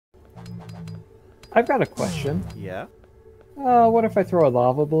I've got a question. Yeah. What if I throw a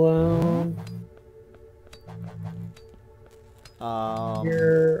lava balloon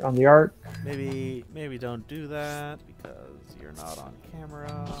here on the arc? Maybe don't do that because you're not on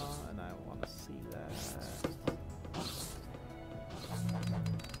camera, and I want to see that.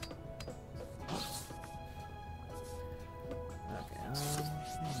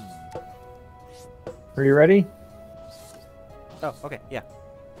 Okay. Are you ready? Oh, okay. Yeah.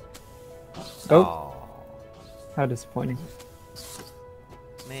 Oh. How disappointing.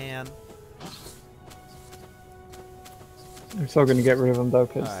 Man. I'm still going to get rid of them, though,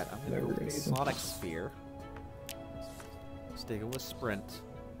 because Alright, I'm we're going going to to use them. Sonic Sphere. Sticking with Sprint.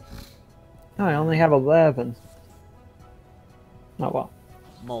 Oh, I only have 11. Oh, well.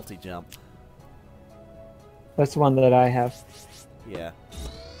 Multi-jump. That's the one that I have. Yeah.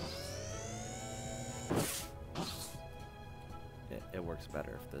 It works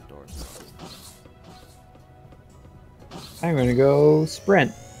better if the door's closed. I'm going to go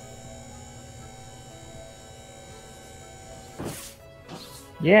sprint.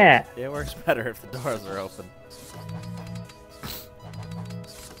 Yeah. It works better if the doors are open.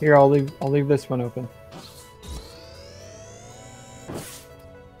 Here, I'll leave this one open.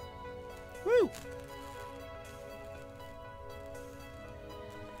 Woo!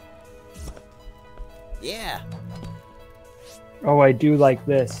 Yeah. Oh, I do like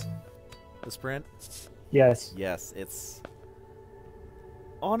this. The sprint? Yes. Yes, it's...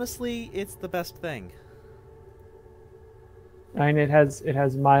 Honestly, it's the best thing. And it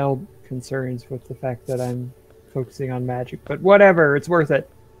has mild concerns with the fact that I'm focusing on magic, but whatever, it's worth it.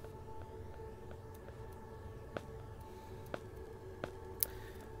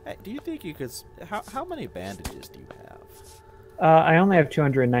 Hey, do you think you could... How many bandages do you have? I only have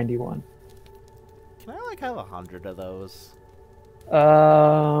 291. Can I, like, have 100 of those?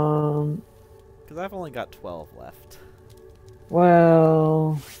 Because I've only got 12 left.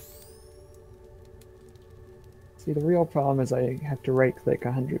 Well... See, the real problem is I have to right-click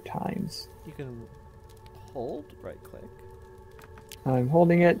 100 times. You can hold right-click. I'm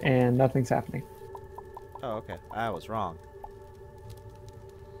holding it, and nothing's happening. Oh, okay. I was wrong.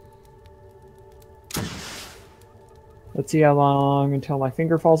 Let's see how long until my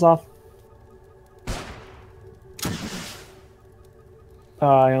finger falls off.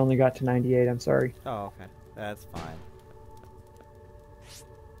 I only got to 98, I'm sorry. Oh, okay. That's fine.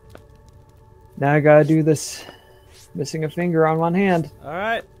 Now I gotta do this. Missing a finger on one hand.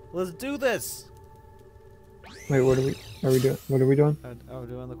 Alright, let's do this! Wait, what are we doing? What are we doing? Oh, we're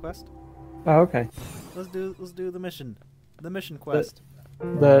doing the quest? Oh, okay. Let's do the mission. The mission quest.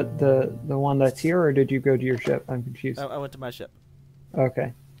 The one that's here, or did you go to your ship? I'm confused. I went to my ship.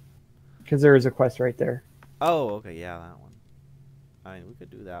 Okay. Because there is a quest right there. Oh, okay, yeah, that one. I mean, we could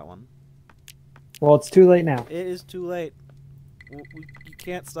do that one. Well, it's too late now. It is too late. You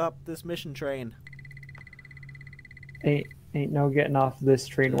can't stop this mission train. Ain't no getting off this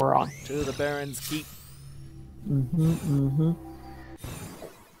train we're on. To the Baron's Keep. Mm-hmm.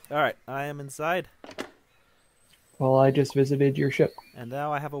 Alright, I am inside. Well, I just visited your ship. And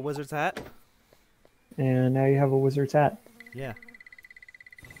now I have a wizard's hat. And now you have a wizard's hat. Yeah.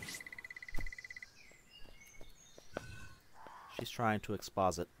 She's trying to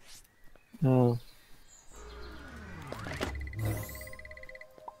exposit. Oh.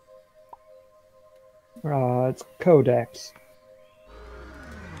 It's Codex.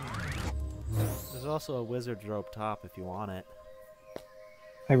 There's also a wizard's rope top if you want it.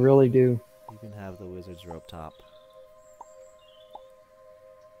 I really do. You can have the wizard's rope top.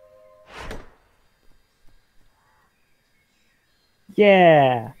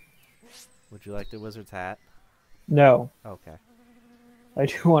 Yeah! Would you like the wizard's hat? No. Okay. I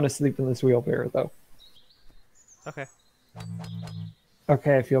do want to sleep in this wheelbarrow, though. Okay.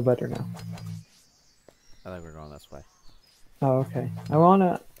 Okay, I feel better now. I think we're going this way. Oh, okay.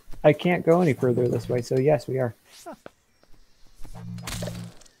 I can't go any further this way, so yes, we are. Huh.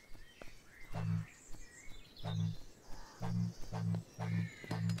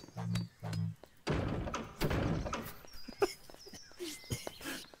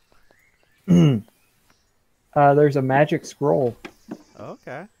 There's a magic scroll.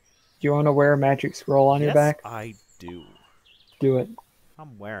 Okay. Do you want to wear a magic scroll on your back? Yes, I do. Do it.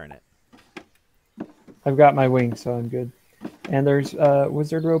 I'm wearing it. I've got my wings, so I'm good. And there's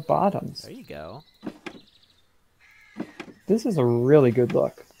wizard rope bottoms. There you go. This is a really good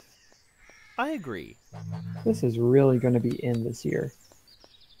look. I agree. This is really going to be in this year.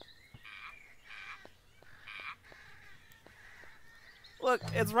 Look,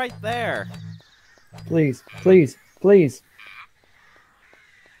 it's right there. Please, please, please.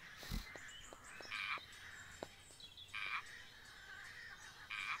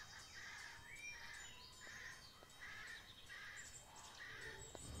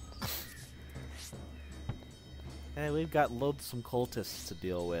 Hey, we've got loathsome cultists to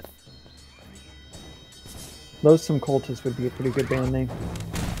deal with. Loathsome Cultist would be a pretty good band name.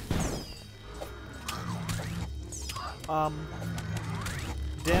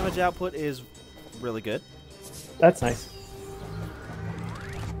 Damage output is really good. That's nice.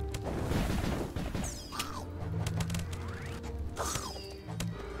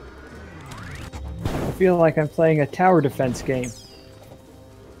 I feel like I'm playing a tower defense game.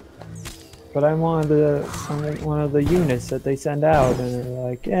 But I'm one of the units that they send out, and they're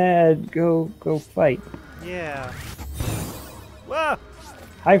like, "Eh, go fight." Yeah. Whoa!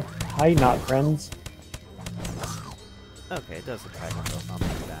 Hi, not friends. Okay, it does attack myself on the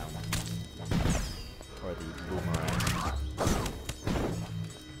down. Or the boomerang.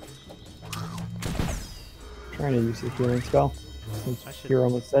 Trying to use the healing spell, since you're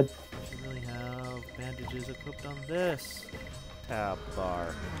almost dead. I should really have bandages equipped on this tab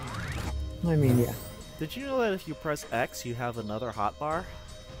bar. I mean, yeah. Did you know that if you press X, you have another hotbar?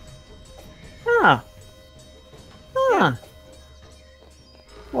 Huh. Huh.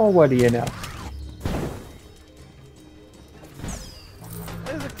 Well, what do you know?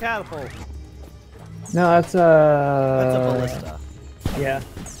 There's a catapult. No, that's That's a ballista. Yeah.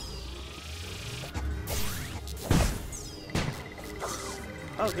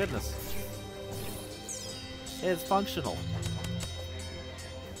 Oh, goodness. It's functional.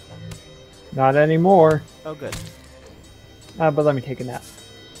 Not anymore. Oh, good. But let me take a nap.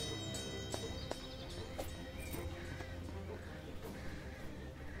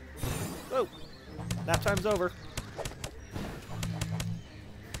 Oh! Nap time's over.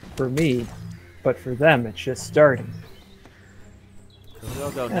 For me, but for them, it's just starting. Because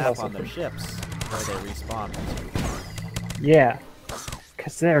they'll go nap on their ships where they respawn. Yeah.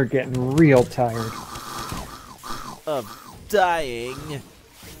 Because they're getting real tired. Of dying.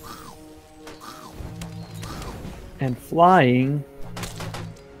 And flying.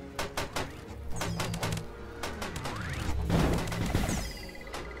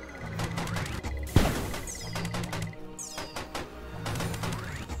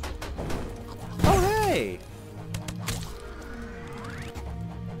 Oh, hey!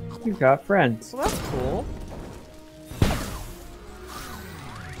 You got friends. Well, that's cool.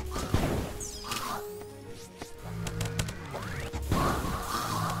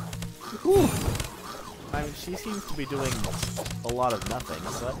 Whew. I mean, she seems to be doing a lot of nothing,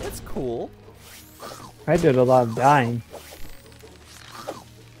 but it's cool. I did a lot of dying.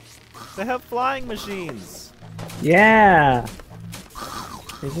 They have flying machines. Yeah!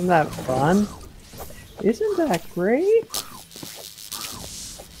 Isn't that fun? Isn't that great?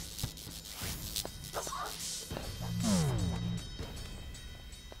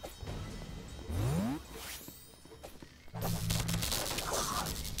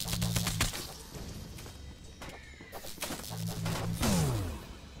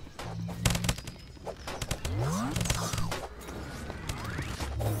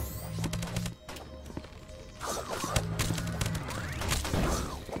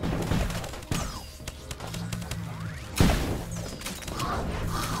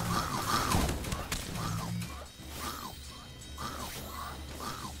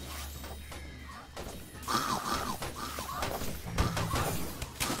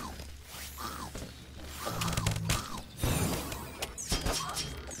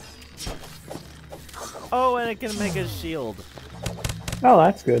 Oh, and it can make a shield. Oh,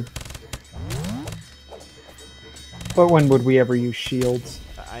 that's good. But when would we ever use shields?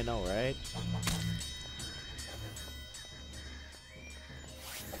 I know, right?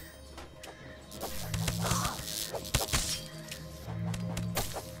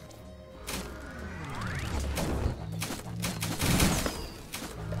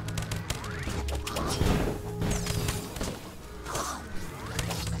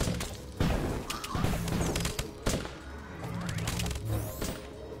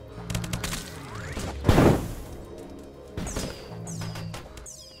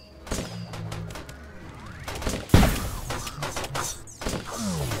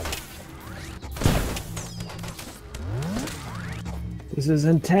 This is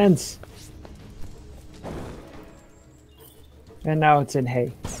intense. And now it's in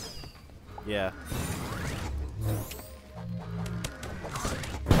hay. Yeah.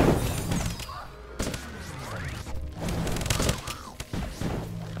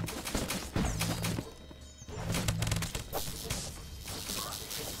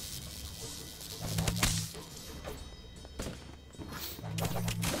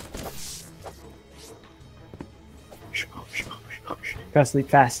 Gotta sleep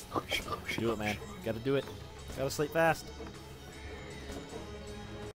fast. Do it, man. Gotta do it. Gotta sleep fast.